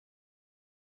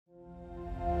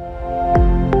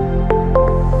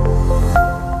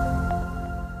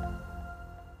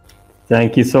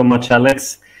Thank you so much,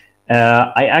 Alex.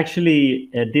 I actually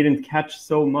didn't catch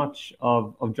so much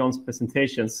of John's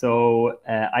presentation, so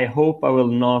I hope I will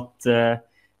not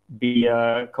be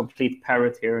a complete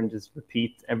parrot here and just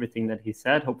repeat everything that he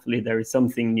said. Hopefully there is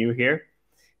something new here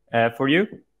for you.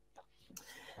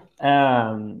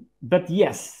 But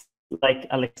yes, like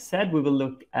Alex said, we will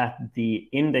look at the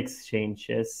index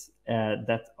changes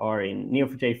that are in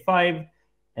Neo4j 5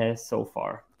 so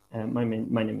far. My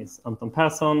name is Anton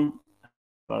Persson,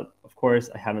 but of course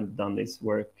I haven't done this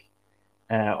work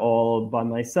all by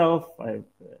myself.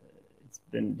 It's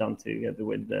been done together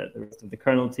with the rest of the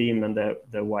kernel team and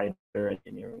the wider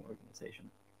engineering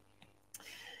organization.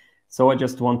 So I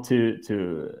just want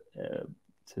to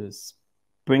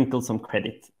sprinkle some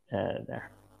credit there.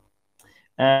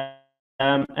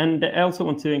 And I also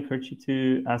want to encourage you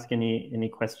to ask any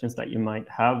questions that you might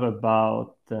have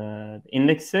about the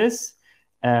indexes.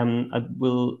 I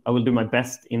will do my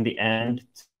best in the end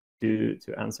to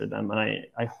answer them, and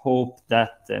I hope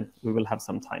that we will have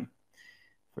some time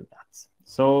for that.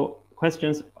 So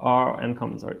questions and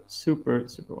comments are super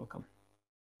welcome.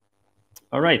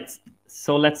 All right,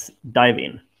 so let's dive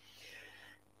in.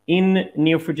 In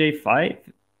Neo4j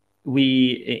 5,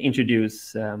 we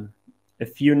introduce a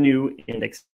few new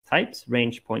index types,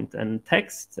 range, point, and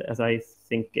text, as I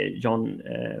think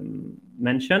John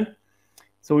mentioned.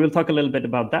 So we will talk a little bit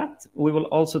about that. We will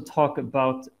also talk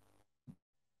about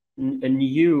a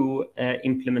new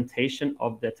implementation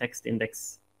of the text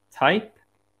index type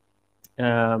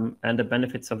and the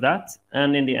benefits of that.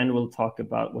 And in the end, we'll talk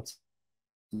about what's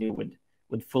new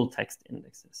with full text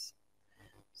indexes.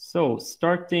 So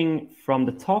starting from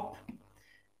the top,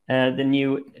 the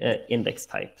new index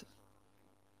type.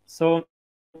 So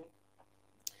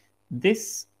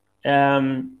this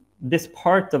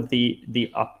part of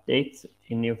the update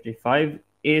in Neo4j 5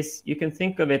 is, you can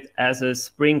think of it as a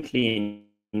spring cleaning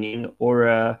or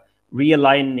a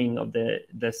realigning of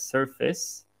the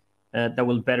surface that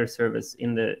will better serve us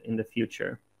in the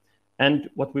future. And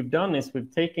what we've done is we've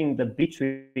taken the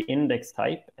BTREE index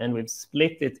type and we've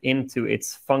split it into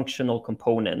its functional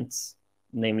components,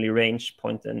 namely range,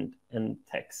 point, and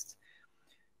text.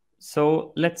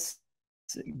 So let's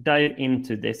dive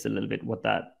into this a little bit, what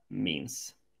that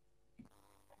means.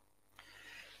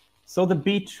 So the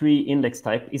BTREE index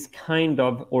type is kind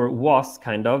of, or was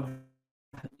kind of,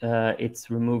 it's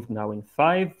removed now in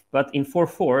 5, but in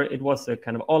 4.4 it was a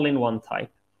kind of all-in-one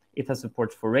type. It has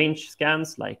support for range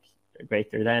scans like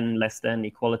greater than, less than,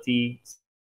 equality,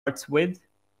 starts with.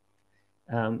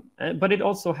 But it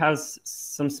also has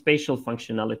some spatial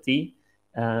functionality,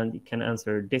 and it can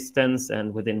answer distance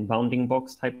and within bounding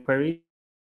box type queries,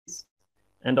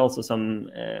 and also some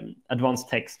advanced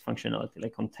text functionality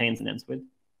like contains and ends with.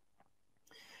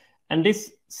 And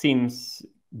this seems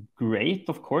great,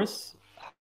 of course.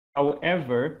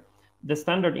 However, the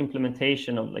standard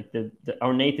implementation of like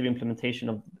our native implementation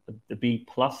of the B+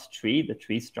 tree, the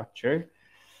tree structure,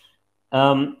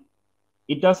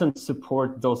 it doesn't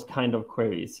support those kind of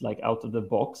queries like out of the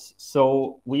box.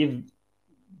 So we've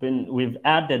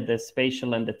added the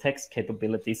spatial and the text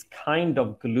capabilities kind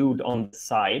of glued on the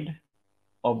side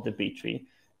of the B tree,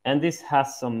 and this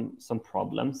has some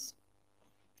problems.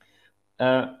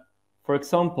 For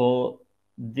example,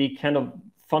 the kind of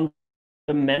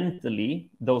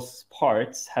fundamentally, those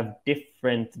parts have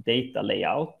different data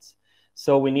layouts.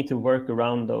 So we need to work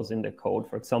around those in the code.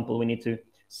 For example, we need to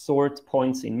sort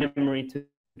points in memory to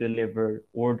deliver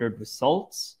ordered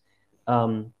results. We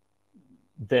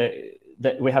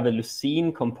have a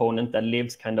Lucene component that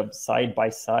lives kind of side by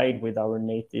side with our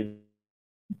native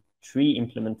tree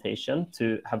implementation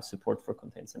to have support for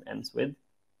contains and ends with.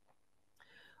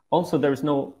 Also, there is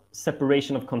no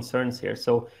separation of concerns here.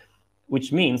 So,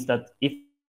 which means that if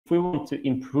we want to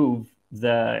improve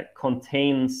the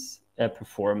contains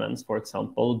performance, for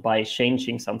example, by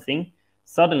changing something,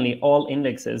 suddenly all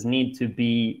indexes need to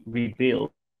be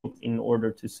rebuilt in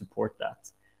order to support that.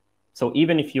 So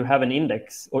even if you have an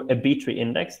index or a BTREE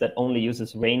index that only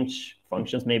uses range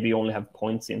functions, maybe you only have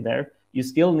points in there, you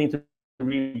still need to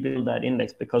rebuild that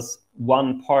index because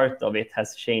one part of it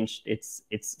has changed its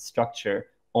structure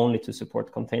only to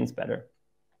support contains better.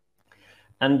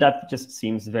 And that just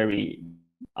seems very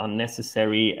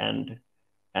unnecessary and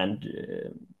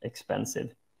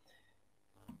expensive.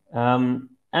 And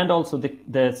also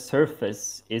the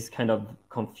surface is kind of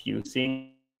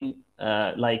confusing.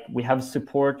 Like we have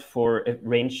support for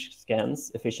range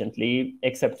scans efficiently,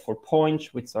 except for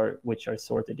points, which are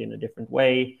sorted in a different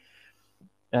way.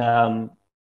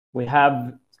 We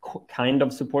have kind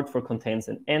of support for contains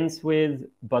and ends with,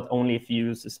 but only if you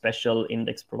use a special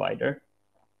index provider.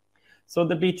 So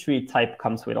the BTREE type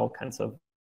comes with all kinds of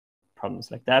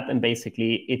problems like that, and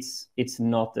basically it's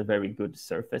not a very good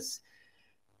surface.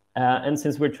 And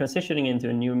since we're transitioning into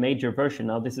a new major version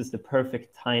now, this is the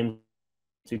perfect time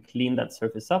to clean that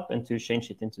surface up and to change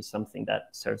it into something that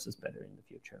serves us better in the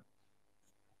future.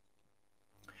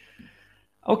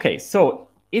 Okay, so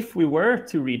if we were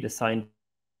to redesign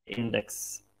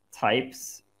index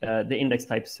types, the index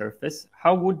type surface,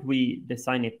 how would we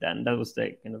design it then? That was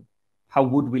the kind of, how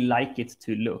would we like it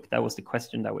to look? That was the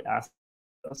question that we asked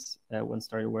us when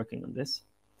started working on this.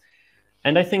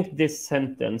 And I think this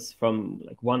sentence from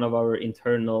like one of our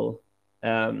internal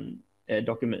one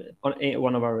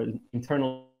of our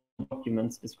internal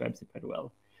documents describes it quite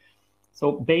well.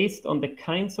 So based on the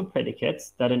kinds of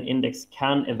predicates that an index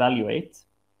can evaluate,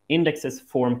 indexes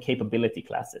form capability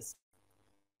classes.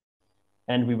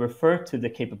 And we refer to the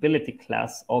capability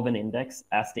class of an index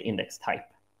as the index type.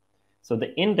 So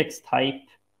the index type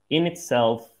in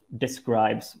itself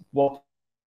describes what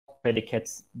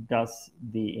predicates does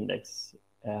the index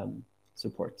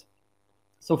support.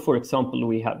 So for example,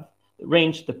 we have the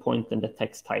range, the point, and the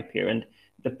text type here. And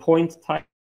the point type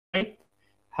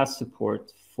has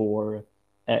support for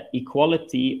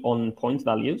equality on point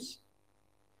values,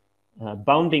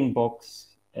 bounding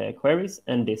box queries,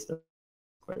 and distance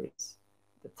queries.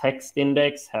 The text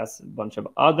index has a bunch of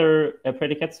other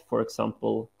predicates, for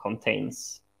example,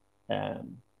 contains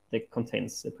the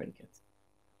predicate.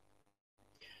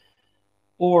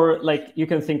 Or like you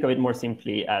can think of it more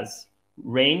simply as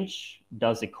range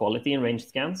does equality in range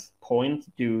scans, point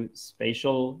do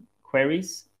spatial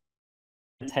queries,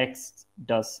 text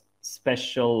does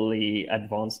specially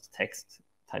advanced text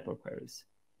type of queries.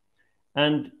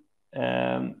 And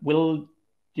we'll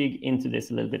dig into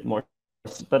this a little bit more.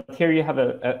 But here you have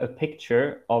a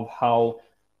picture of how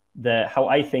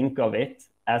I think of it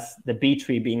as the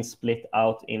BTREE being split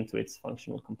out into its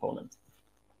functional component.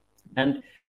 And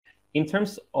in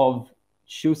terms of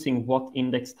choosing what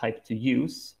index type to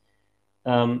use,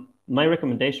 my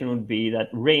recommendation would be that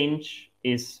range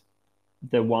is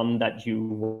the one that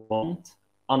you want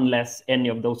unless any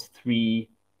of those three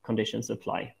conditions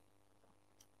apply.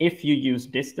 If you use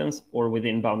distance or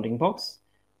within bounding box,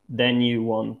 then you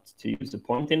want to use the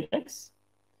point index.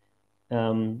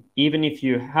 Even if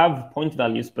you have point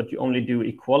values, but you only do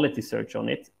equality search on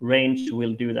it, range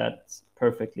will do that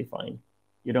perfectly fine.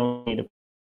 You don't need a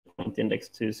point index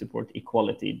to support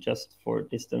equality, just for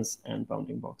distance and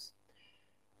bounding box.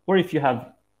 Or if you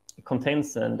have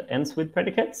contains and ends with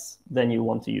predicates, then you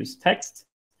want to use text.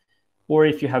 Or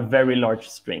if you have very large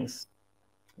strings.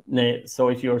 So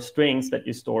if your strings that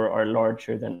you store are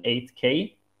larger than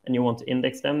 8K and you want to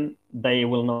index them, they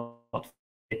will not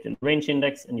fit in the range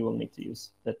index, and you will need to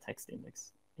use the text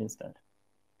index instead.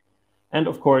 And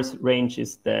of course, range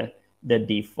is the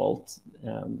default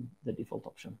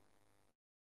option.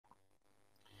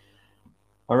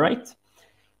 All right.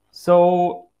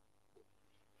 So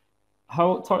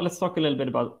let's talk a little bit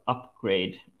about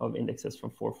upgrade of indexes from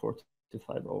 4.4 to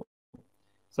 5.0.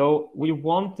 So we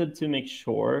wanted to make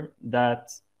sure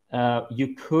that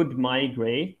you could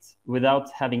migrate without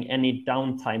having any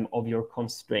downtime of your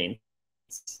constraints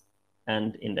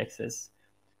and indexes.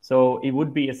 So it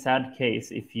would be a sad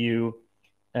case if you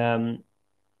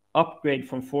upgrade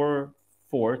from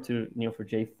 4.4 to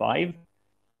Neo4j 5,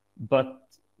 but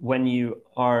when you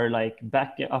are like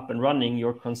back up and running,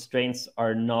 your constraints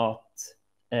are not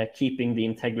keeping the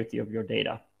integrity of your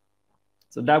data.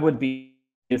 So that would be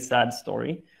a sad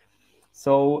story.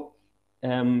 So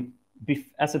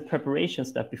as a preparation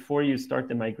step before you start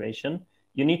the migration,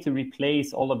 you need to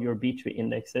replace all of your BTREE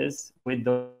indexes with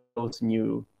those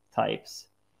new types.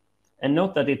 And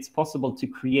note that it's possible to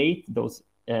create those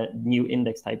new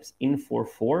index types in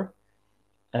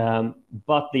 4.4,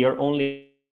 but they are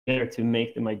only there to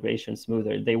make the migration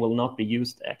smoother. They will not be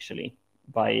used actually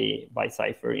by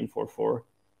Cypher in 4.4.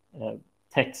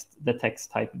 The text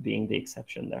type being the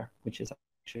exception there, which is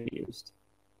actually used.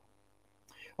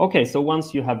 Okay, so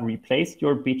once you have replaced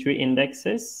your BTREE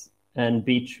indexes and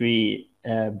BTREE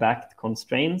backed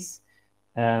constraints,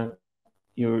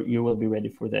 you will be ready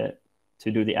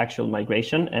to do the actual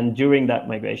migration. And during that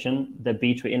migration, the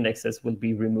BTREE indexes will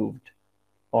be removed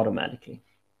automatically.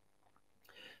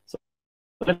 So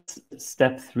let's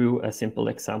step through a simple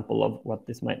example of what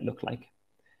this might look like.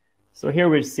 So here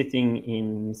we're sitting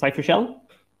in Cypher shell,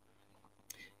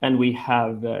 and we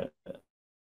have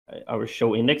our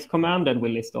show index command, and we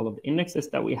list all of the indexes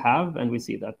that we have, and we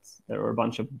see that there are a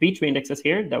bunch of BTREE indexes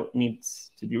here that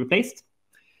needs to be replaced.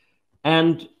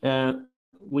 And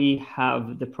we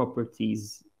have the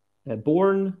properties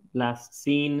born, last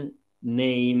seen,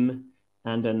 name,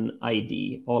 and an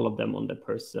ID, all of them on the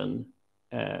person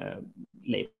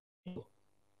label.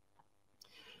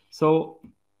 So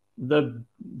the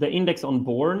index on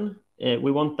born,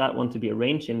 we want that one to be a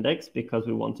range index because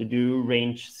we want to do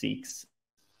range seeks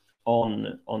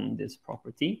on this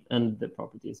property, and the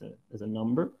property is a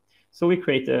number. So we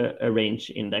create a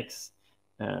range index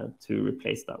to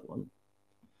replace that one.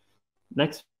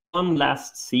 Next one,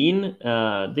 last seen.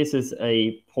 This is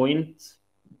a point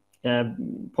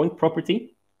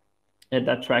property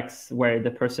that tracks where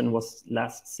the person was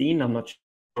last seen. I'm not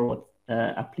sure what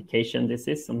application this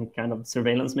is, some kind of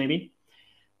surveillance maybe.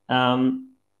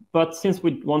 But since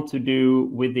we want to do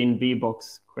within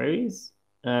VBox queries,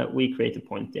 we create a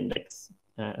point index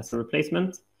as a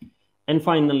replacement. And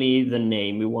finally, the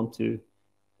name. We want to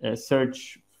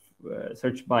search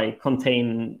by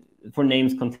for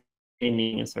names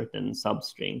containing a certain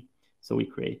substring. So we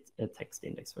create a text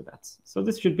index for that. So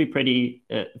this should be pretty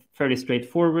fairly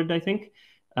straightforward, I think,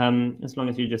 as long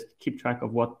as you just keep track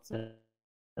of what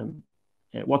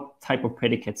type of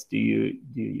predicates do you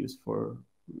use for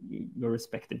your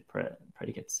respective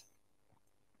predicates.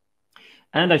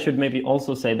 And I should maybe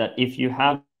also say that if you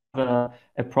have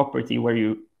a property where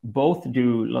you both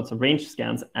do lots of range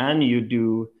scans and you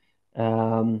do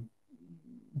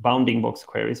bounding box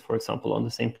queries, for example, on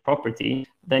the same property,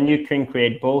 then you can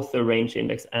create both a range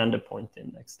index and a point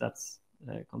index. That's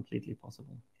completely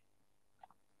possible.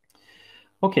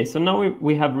 Okay, so now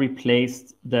we have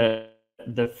replaced the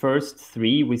first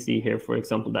three. We see here, for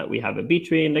example, that we have a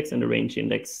BTREE index and a range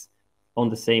index on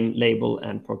the same label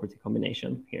and property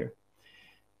combination here.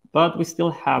 But we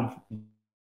still have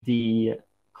the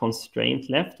constraint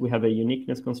left. We have a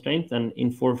uniqueness constraint, and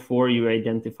in 4.4 you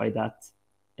identify that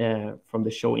from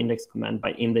the show index command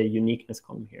by in the uniqueness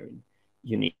column here in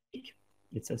unique.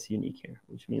 It says unique here,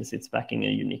 which means it's backing a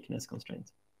uniqueness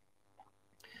constraint.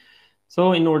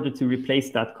 So in order to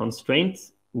replace that constraint,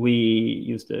 we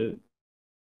use the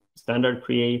standard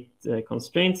create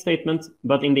constraint statement,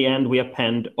 but in the end we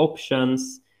append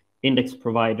options, index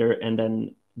provider, and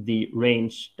then the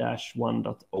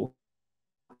range-1.o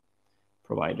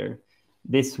provider.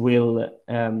 This will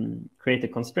create a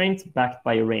constraint backed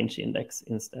by a range index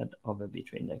instead of a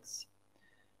BTREE index.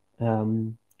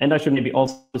 And I should maybe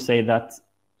also say that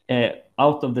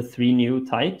out of the three new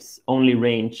types, only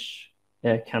range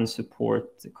can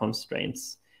support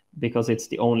constraints because it's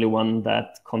the only one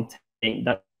that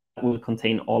will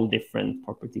contain all different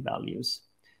property values.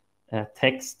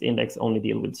 Text index only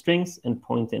deal with strings, and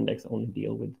point index only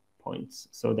deal with points.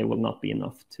 So they will not be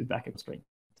enough to back a constraint.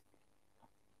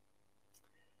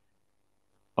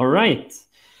 All right.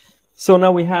 So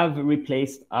now we have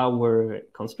replaced our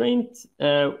constraint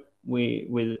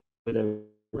with a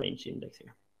range index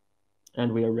here.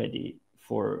 And we are ready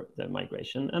for the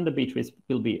migration. And the BTREEs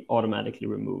will be automatically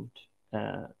removed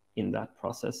in that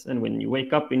process. And when you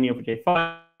wake up in Neo4j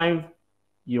 5,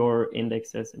 your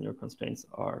indexes and your constraints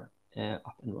are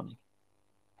up and running.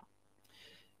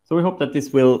 So we hope that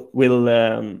this will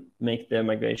make the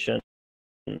migration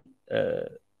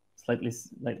slightly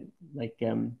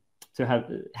to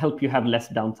help you have less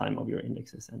downtime of your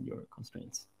indexes and your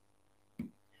constraints.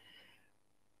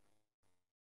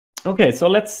 Okay, so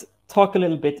let's talk a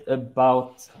little bit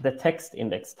about the text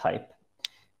index type.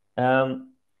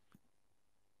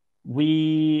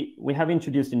 We have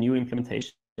introduced a new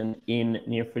implementation in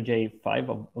Neo4j 5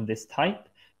 of this type,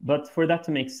 but for that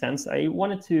to make sense, I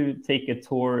wanted to take a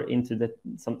tour into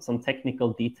some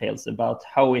technical details about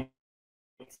how it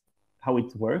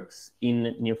works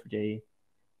in Neo4j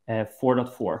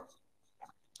 4.4.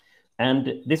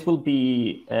 And this will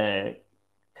be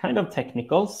kind of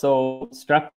technical, so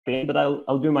strap in, but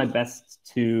I'll do my best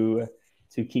to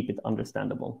keep it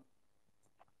understandable.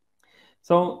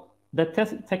 So the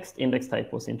text index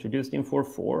type was introduced in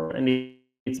 4.4, and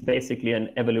it's basically an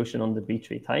evolution on the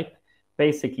BTREE type.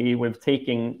 Basically, we've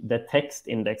taken the text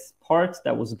index part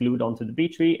that was glued onto the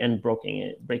BTREE and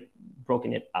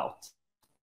broken it out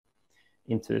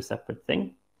into a separate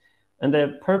thing. And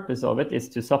the purpose of it is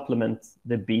to supplement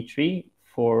the BTREE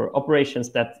for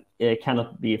operations that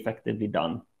cannot be effectively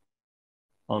done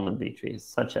on a BTREE,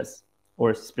 such as,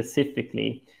 or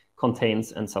specifically,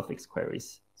 contains and suffix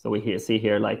queries. So we see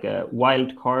here like a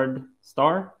wildcard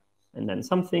star, and then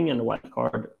something, and a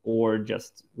wildcard, or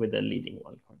just with a leading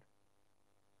wildcard.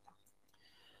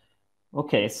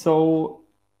 Okay, so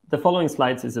the following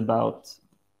slides is about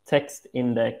text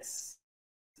index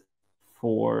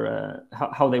for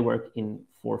how they work in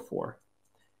 4.4.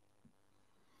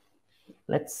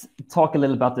 Let's talk a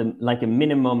little about a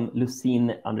minimum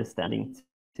Lucene understanding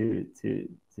to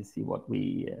see what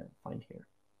we find here.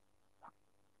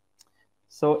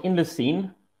 So in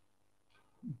Lucene,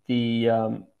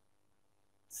 the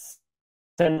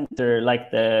center,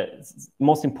 like the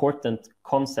most important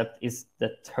concept is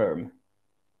the term.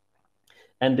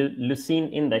 And the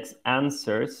Lucene index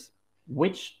answers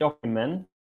which documents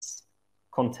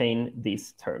contain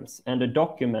these terms. And a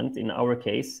document, in our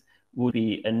case, would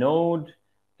be a node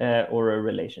or a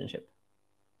relationship.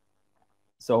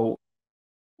 So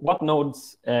what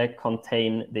nodes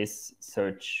contain this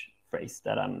search phrase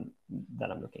that I'm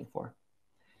looking for?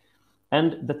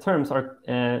 And the terms are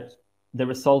the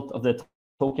result of the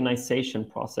tokenization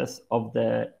process of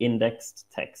the indexed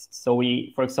text. So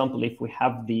we, for example, if we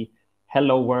have the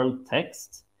hello world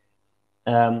text,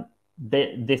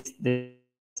 this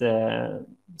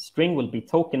string will be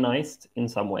tokenized in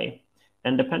some way.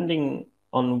 And depending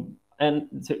on,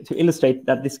 and to illustrate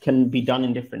that this can be done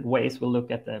in different ways, we'll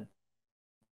look at the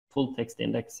full text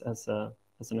index as an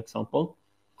example.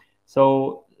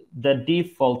 So the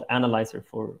default analyzer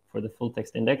for the full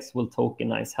text index will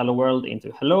tokenize hello world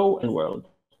into hello and world.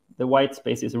 The white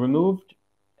space is removed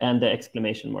and the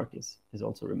exclamation mark is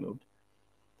also removed.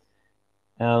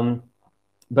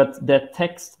 But the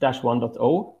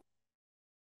text-1.o,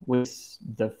 which is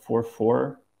the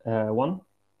 4.4 one,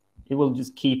 it will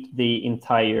just keep the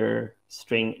entire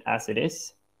string as it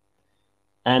is.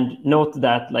 And note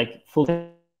that like full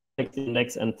text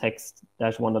index and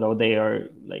text-1.o,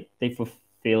 they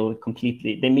fulfill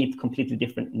completely, they meet completely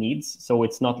different needs. So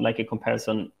it's not like a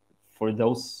comparison for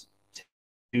those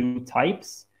two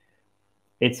types.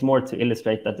 It's more to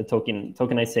illustrate that the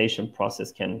tokenization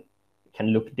process can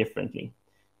look differently.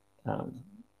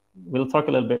 We'll talk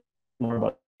a little bit more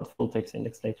about full text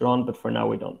index later on, but for now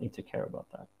we don't need to care about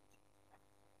that.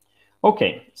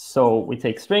 Okay, so we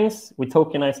take strings, we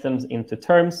tokenize them into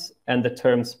terms, and the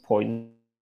terms point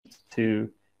to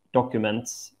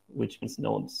documents, which means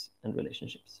nodes and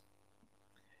relationships.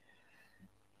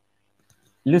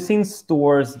 Lucene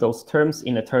stores those terms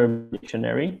in a term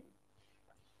dictionary,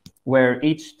 where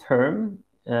each term,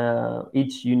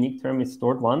 each unique term is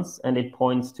stored once, and it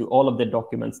points to all of the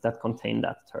documents that contain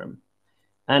that term.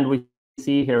 And we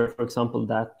see here, for example,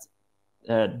 that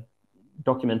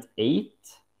document 8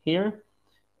 here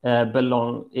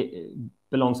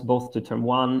belongs both to term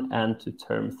 1 and to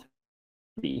term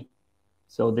 3.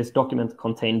 So this document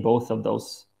contains both of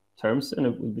those terms, and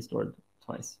it will be stored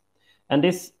twice. And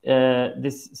this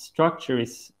structure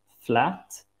is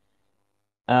flat.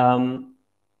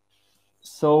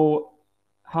 So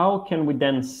how can we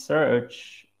then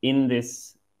search in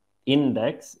this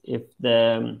index if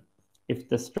the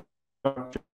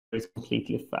structure is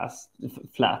completely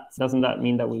flat? Doesn't that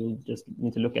mean that we will just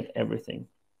need to look at everything?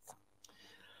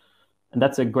 And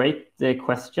that's a great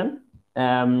question.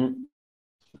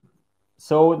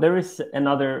 So there is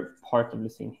another part of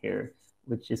Lucene here,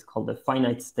 which is called the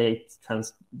finite state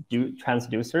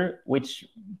transducer, which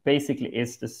basically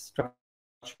is the structure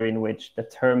in which the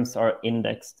terms are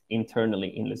indexed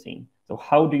internally in Lucene. So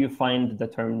how do you find the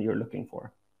term you're looking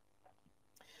for?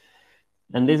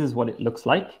 And this is what it looks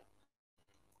like.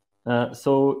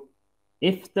 So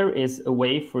if there is a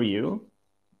way for you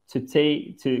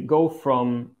to go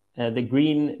from the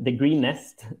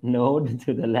greenest node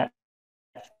to the left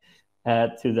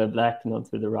to the black node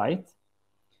to the right,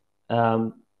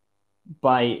 and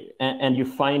you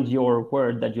find your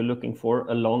word that you're looking for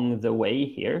along the way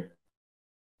here,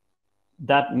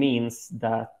 that means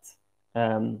that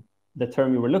the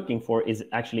term you were looking for is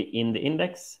actually in the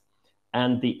index,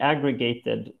 and the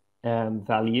aggregated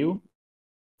value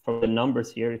from the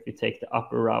numbers here, if you take the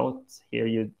upper route here,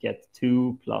 you get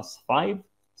 2 plus 5.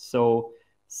 So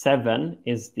 7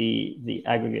 is the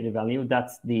aggregated value.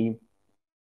 That's the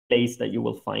place that you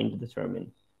will find the term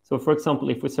in. So for example,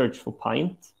 if we search for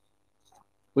pint,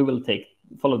 we will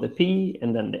follow the P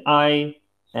and then the I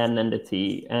and then the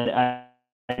T, and the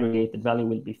aggregated value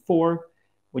will be 4,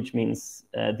 which means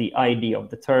the ID of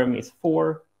the term is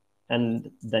 4,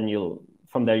 and then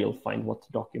from there you'll find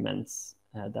what documents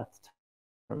that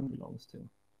term belongs to.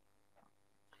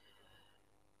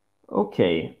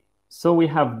 Okay, so we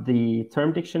have the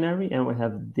term dictionary and we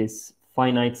have this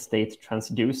finite state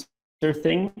transducer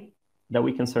thing that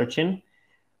we can search in.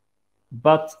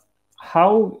 But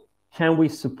how can we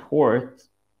support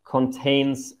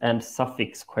contains and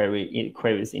suffix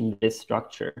queries in this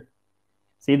structure?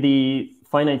 See, the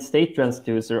finite state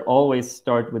transducer always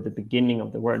start with the beginning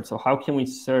of the word. So how can we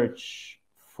search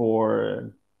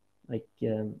for like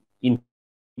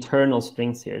internal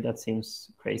strings here? That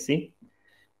seems crazy.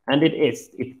 And it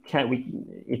is.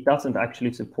 It doesn't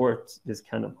actually support this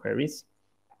kind of queries.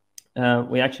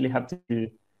 We actually have to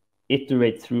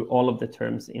iterate through all of the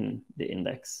terms in the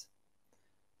index.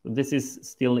 So this is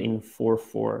still in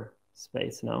 4.4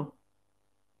 space now.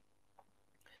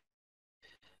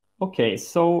 Okay,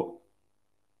 so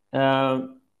yeah,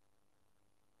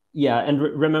 and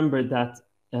remember that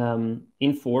in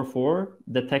 4.4,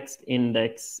 the text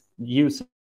index uses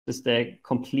the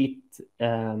complete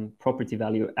property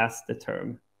value as the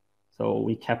term. So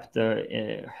we kept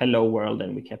the hello world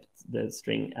and we kept the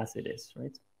string as it is,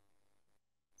 right?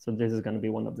 So this is going to be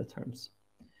one of the terms.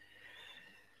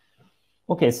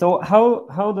 Okay, so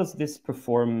how does this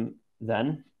perform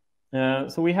then?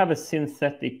 So we have a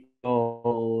synthetic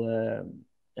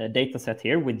data set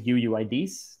here with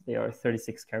UUIDs. They are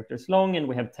 36 characters long, and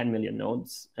we have 10 million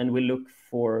nodes. And we look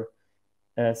for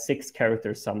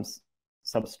 6-character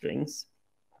substrings.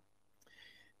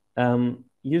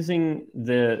 Using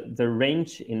the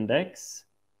range index,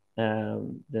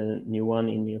 the new one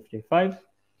in Neo4j,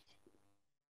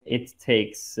 it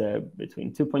takes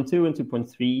between 2.2 and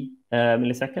 2.3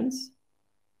 milliseconds.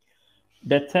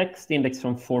 The text index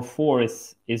from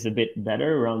 4.4 is a bit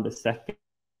better, around a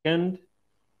second.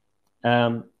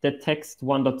 The text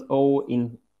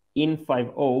 1.0 in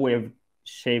 5.0, we have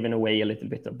shaven away a little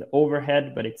bit of the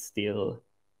overhead, but it's still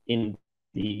in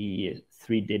the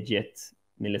 3-digit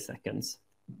milliseconds.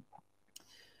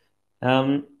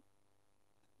 And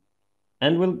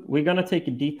we're going to take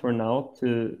a detour now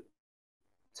to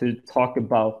talk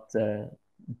about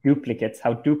duplicates,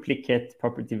 how duplicate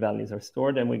property values are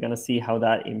stored, and we're going to see how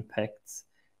that impacts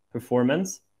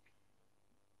performance.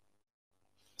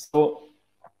 So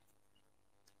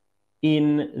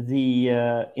in the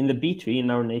BTREE,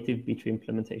 in our native BTREE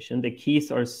implementation,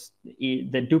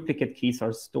 the duplicate keys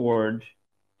are stored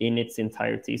in its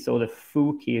entirety. So the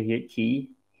foo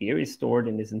key here is stored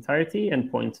in its entirety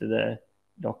and point to the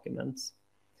documents.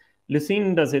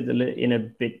 Lucene does it in a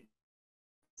bit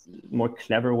more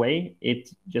clever way. It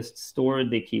just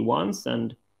stores the key once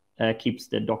and keeps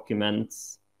the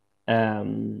documents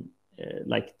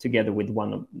like together with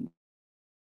one of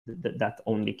that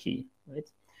only key, right?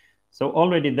 So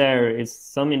already there is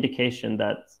some indication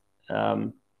that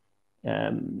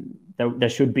there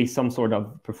should be some sort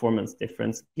of performance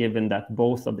difference, given that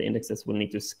both of the indexes will need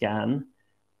to scan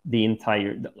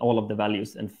all of the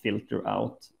values and filter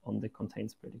out on the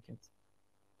contains predicate.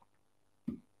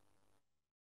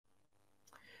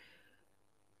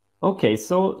 Okay,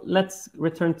 so let's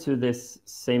return to this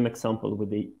same example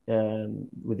with the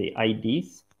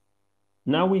IDs.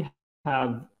 Now we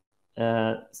have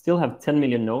still have 10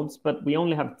 million nodes, but we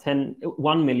only have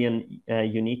 1 million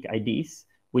unique IDs,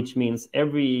 which means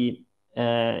every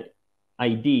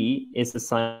ID is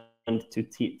assigned to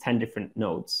 10 different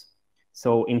nodes.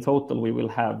 So in total, we will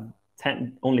have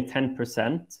only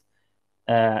 10%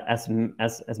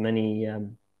 as many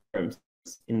terms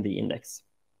in the index.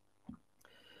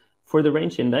 For the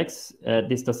range index,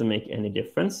 this doesn't make any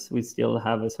difference. We still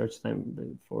have a search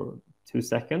time for 2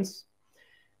 seconds.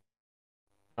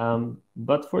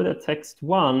 But for the text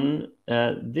one,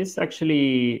 this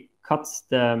actually cuts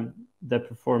the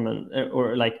performance,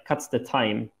 or like cuts the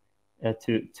time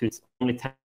to only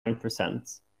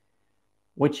 10%,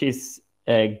 which is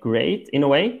great in a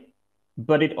way,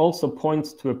 but it also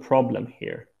points to a problem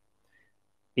here.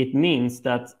 It means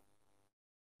that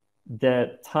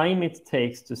the time it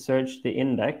takes to search the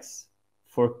index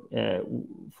for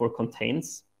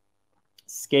contains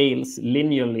scales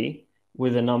linearly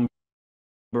with a number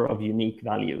of unique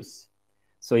values.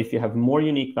 So if you have more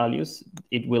unique values,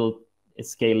 it will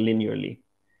scale linearly.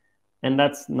 And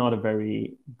that's not a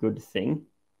very good thing.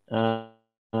 That's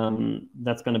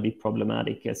going to be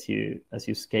problematic as you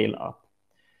scale up.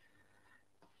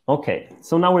 Okay,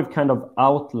 so now we've kind of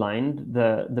outlined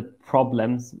the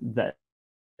problems that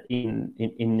in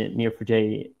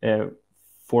Neo4j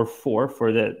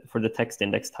 4.4 for the text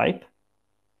index type.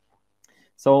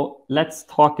 So let's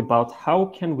talk about how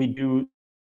can we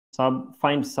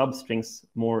find substrings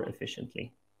more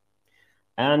efficiently.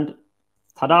 And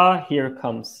ta-da, here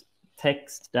comes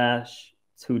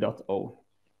text-2.0.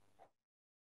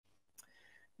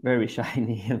 Very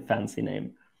shiny and fancy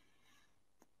name.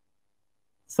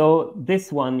 So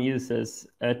this one uses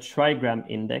a trigram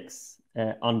index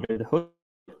under the hood.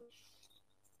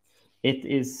 It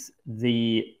is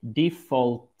the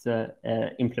default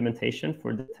implementation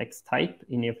for the text type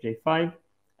in Neo4j 5,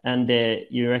 and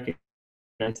you recognize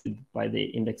it by the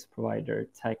index provider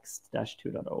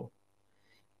text-2.0.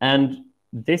 And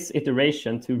this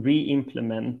iteration to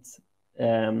re-implement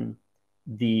the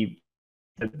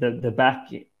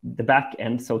back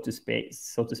end, so to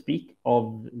speak,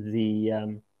 of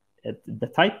the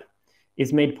type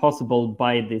is made possible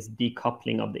by this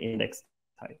decoupling of the index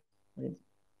type. Right?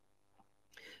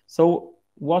 So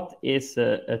what is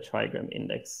a trigram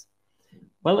index?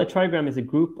 Well, a trigram is a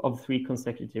group of 3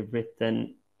 consecutive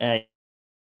written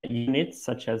units,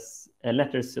 such as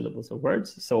letters, syllables, or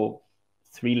words. So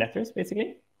 3 letters,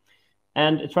 basically.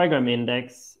 And a trigram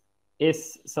index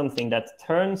is something that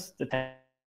turns the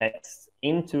text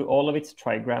into all of its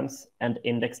trigrams and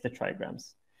index the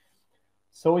trigrams.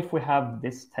 So if we have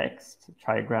this text,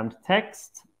 trigrammed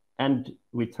text, and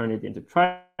we turn it into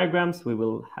trigrams, we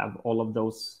will have all of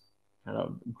those kind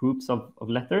of groups of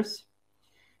letters.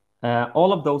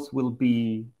 All of those will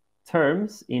be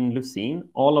terms in Lucene.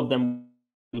 All of them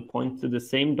will point to the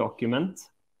same document.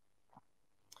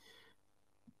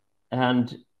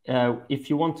 And if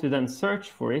you want to then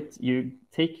search for it, you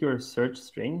take your search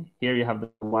string. Here you have the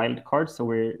wildcard, so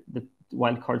the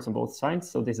wildcards on both sides.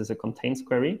 So this is a contains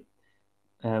query.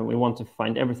 We want to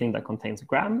find everything that contains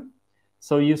gram.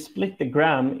 So you split the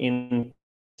gram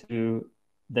into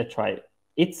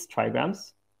its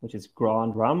trigrams, which is gra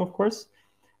and ram, of course.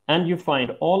 And you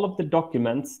find all of the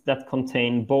documents that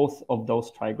contain both of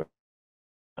those trigrams.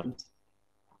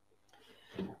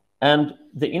 And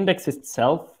the index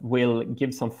itself will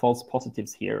give some false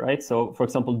positives here, right? So for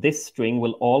example, this string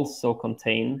will also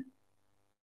contain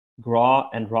gra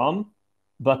and ram,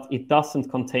 but it doesn't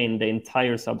contain the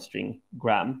entire substring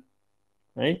gram,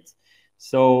 right?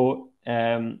 So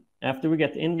after we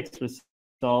get the index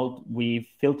result, we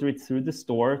filter it through the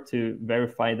store to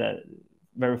verify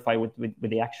with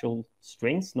the actual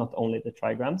strings, not only the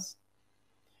trigrams.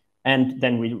 And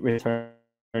then we return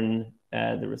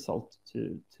the result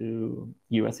to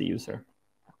you as a user.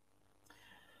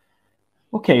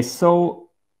 Okay, so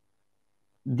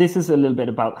this is a little bit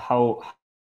about how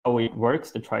it works,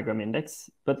 the trigram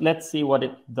index, but let's see what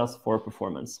it does for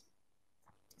performance.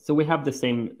 So we have the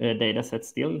same data set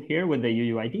still here with the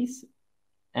UUIDs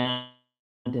and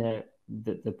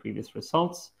the previous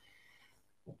results.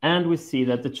 And we see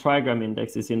that the trigram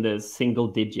index is in the single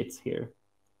digits here.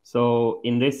 So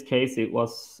in this case, it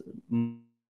was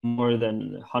more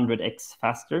than 100x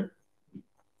faster,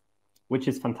 which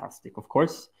is fantastic, of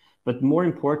course. But more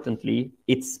importantly,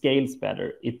 it scales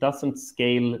better. It doesn't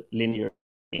scale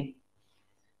linearly,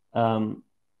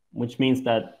 which means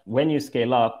that when you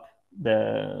scale up,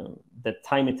 the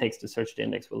time it takes to search the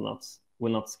index will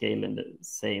not scale in the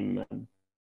same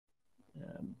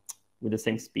with the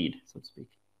same speed, so to speak.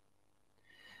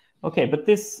 Okay, but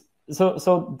this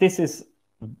this is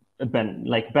a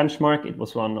benchmark. It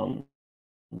was run on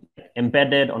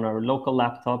embedded on our local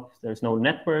laptop. There's no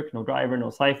network, no driver, no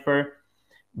cipher,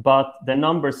 but the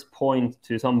numbers point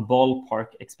to some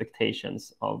ballpark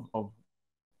expectations of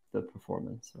the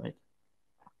performance, right?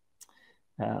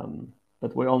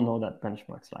 But we all know that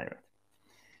benchmarks lie,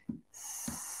 right?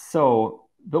 So,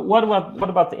 but what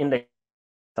about the index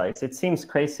size? It seems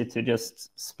crazy to just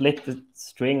split the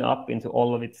string up into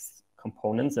all of its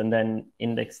components and then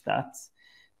index that.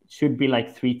 It should be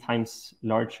like 3 times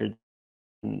larger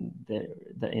than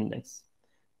the index.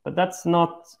 But that's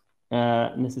not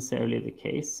necessarily the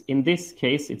case. In this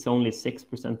case, it's only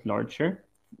 6% larger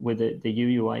with the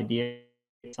UUID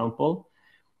example.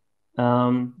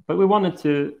 But we wanted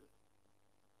to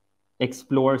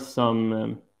explore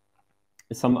some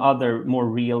other more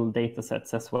real data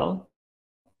sets as well.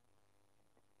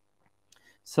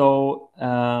 So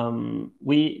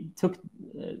we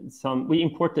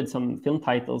imported some film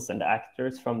titles and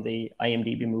actors from the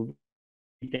IMDb movie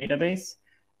database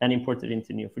and imported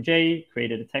into Neo4j,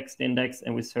 created a text index,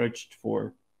 and we searched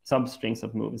for substrings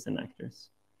of movies and actors.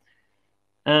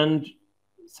 And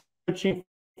searching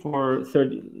for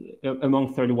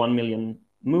among 31 million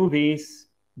movies,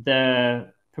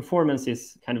 the performance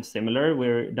is kind of similar.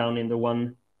 We're down in the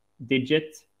 1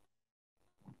 digit,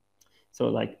 so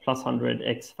like plus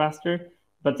 100x faster.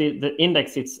 But the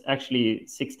index, it's actually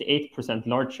 68%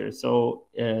 larger. So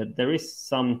there is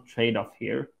some trade-off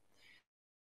here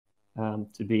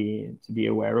to be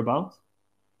aware about.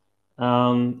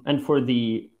 And for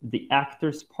the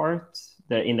actors part,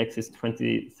 the index is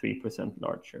 23%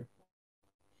 larger.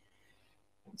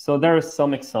 So there are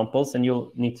some examples, and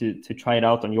you'll need to try it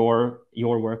out on your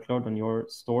workload, on your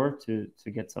store to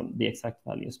get the exact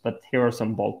values. But here are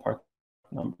some ballpark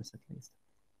numbers at least.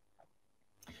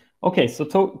 Okay, so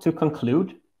to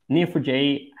conclude,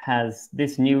 Neo4j has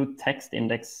this new text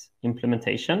index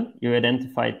implementation. You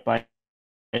identify it by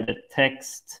the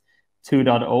text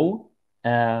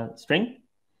 2.0 string.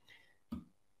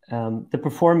 The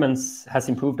performance has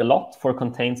improved a lot for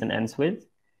contains and ends with.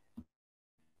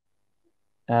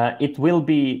 It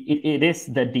is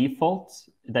the default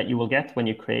that you will get when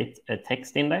you create a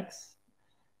text index.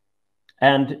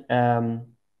 And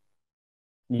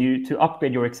to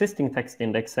upgrade your existing text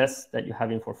indexes that you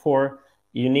have in 4.4,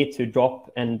 you need to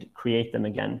drop and create them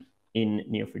again in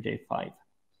Neo4j 5.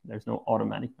 There's no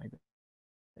automatic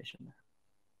migration there.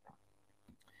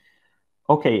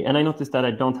 Okay, and I noticed that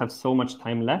I don't have so much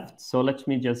time left, so let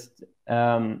me just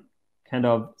kind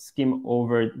of skim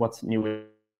over what's new with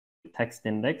text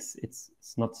index. It's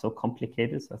not so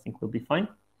complicated, so I think we'll be fine.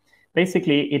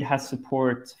 Basically, it has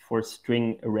support for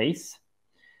string arrays.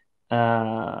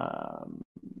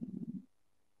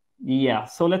 Yeah,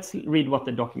 so let's read what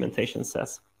the documentation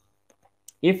says.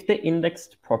 If the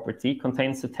indexed property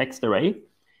contains a text array,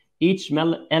 each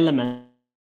element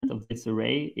of this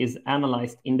array is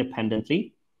analyzed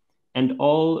independently, and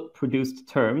all produced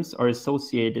terms are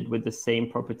associated with the same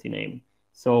property name.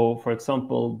 So, for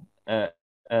example,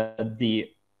 the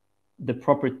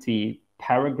property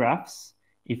paragraphs,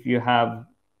 if you have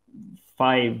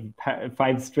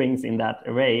five strings in that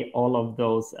array, all of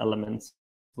those elements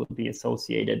will be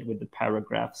associated with the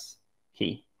paragraphs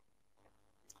key.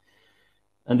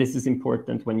 And this is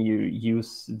important when you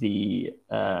use the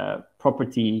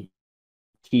property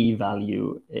key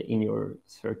value in your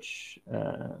search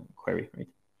query, right?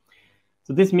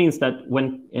 So this means that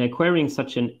when querying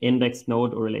such an index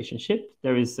node or relationship,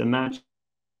 there is a match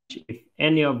if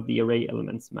any of the array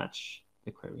elements match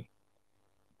the query.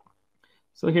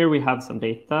 So here we have some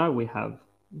data. We have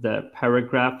the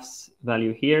paragraphs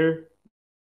value here.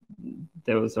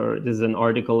 This is an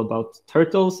article about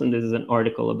turtles, and this is an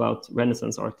article about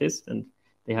Renaissance artists, and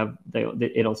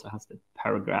it also has the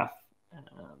paragraph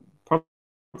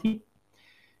property.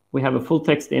 We have a full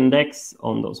text index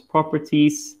on those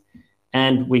properties,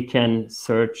 and we can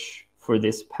search for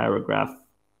this paragraph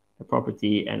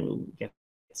property, and we'll get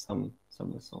some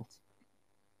results.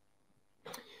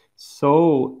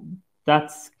 So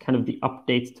that's kind of the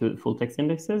update to full text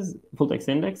indexes. Full text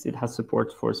index, it has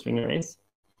support for string arrays.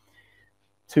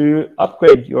 To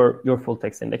upgrade your full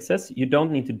text indexes, you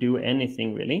don't need to do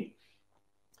anything really,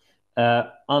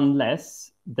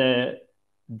 unless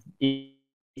if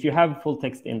you have full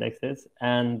text indexes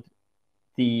and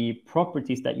the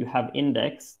properties that you have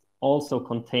indexed also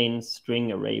contain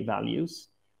string array values.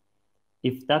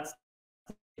 If that's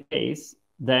the case,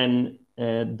 then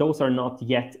those are not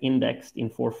yet indexed in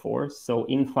 4.4. So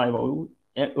in 5.0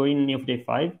 or in Neo4j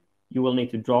 5, you will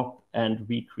need to drop and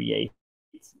recreate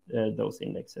those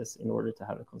indexes in order to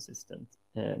have a consistent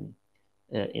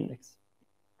index.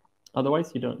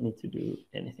 Otherwise, you don't need to do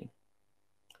anything.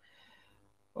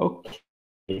 Okay,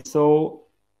 so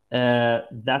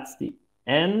that's the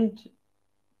end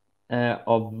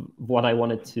of what I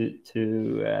wanted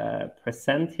to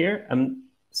present here. I'm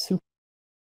super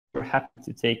happy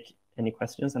to take any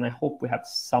questions, and I hope we have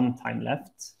some time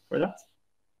left for that.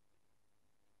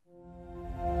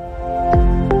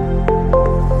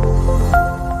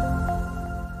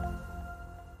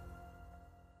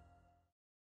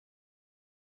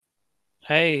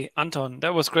 Hey, Anton,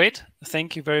 that was great.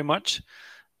 Thank you very much.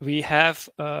 We have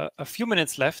a few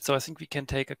minutes left, so I think we can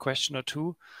take a question or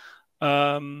two.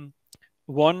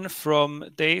 One from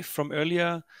Dave from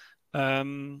earlier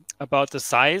about the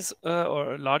size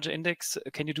or larger index.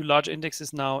 Can you do larger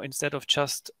indexes now instead of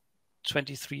just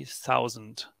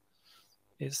 23,000?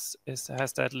 Has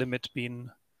that limit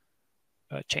been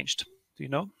changed? Do you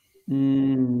know?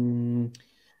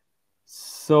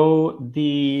 So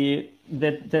the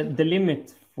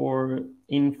limit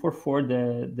in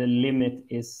 4.4 the limit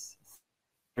is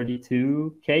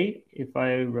 32K, if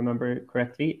I remember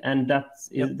correctly, and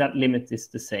that limit is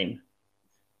the same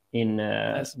in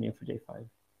Neo4j 5.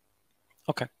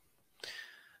 Okay.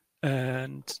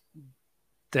 And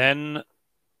then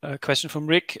a question from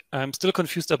Rick. I'm still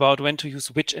confused about when to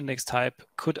use which index type.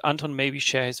 Could Anton maybe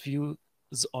share his views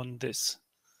on this?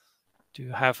 Do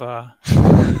you have a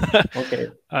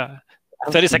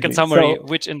 30-second summary? So,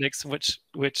 which index, which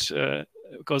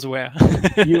goes where?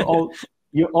 you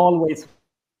always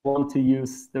want to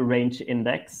use the range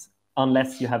index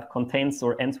unless you have contains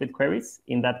or ends with queries.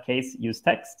 In that case, use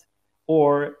text,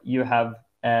 or you have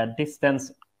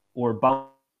distance or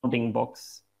bounding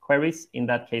box queries. In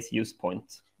that case, use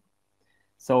point.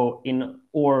 So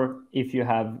or if you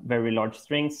have very large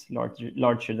strings,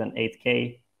 larger than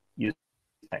 8K, use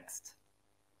text.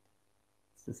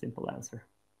 It's a simple answer.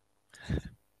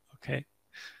 Okay,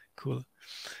 cool.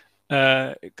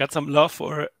 Got some love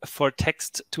for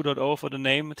text 2.0 for the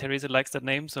name. Teresa likes that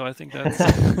name, so I think that's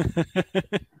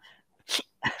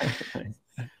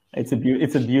it's a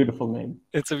beautiful name.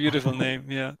 It's a beautiful name,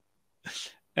 yeah.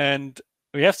 And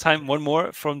we have time. One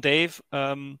more from Dave.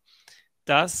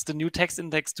 Does the new text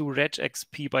index do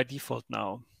regexp by default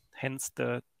now? Hence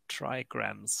the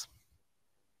trigrams.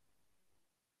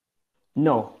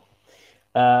 No.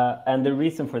 And the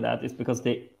reason for that is because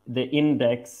the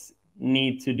index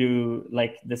need to do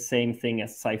like the same thing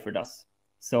as Cypher does.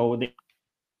 So the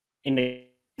index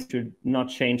should not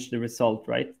change the result,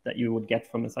 right, that you would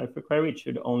get from a Cypher query. It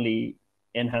should only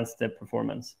enhance the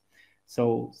performance.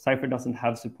 So Cypher doesn't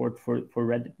have support for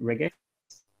regex,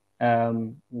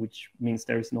 which means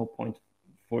there is no point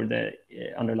for the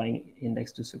underlying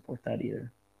index to support that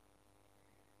either.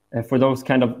 For those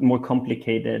kind of more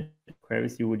complicated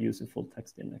queries, you would use a full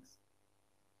text index.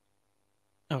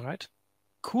 All right,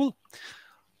 cool.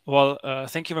 Well,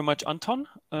 thank you very much, Anton.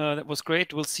 That was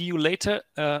great. We'll see you later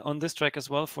on this track as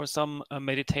well for some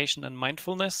meditation and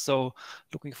mindfulness. So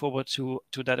looking forward to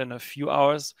that in a few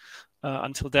hours.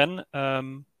 Until then,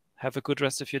 have a good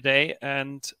rest of your day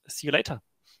and see you later.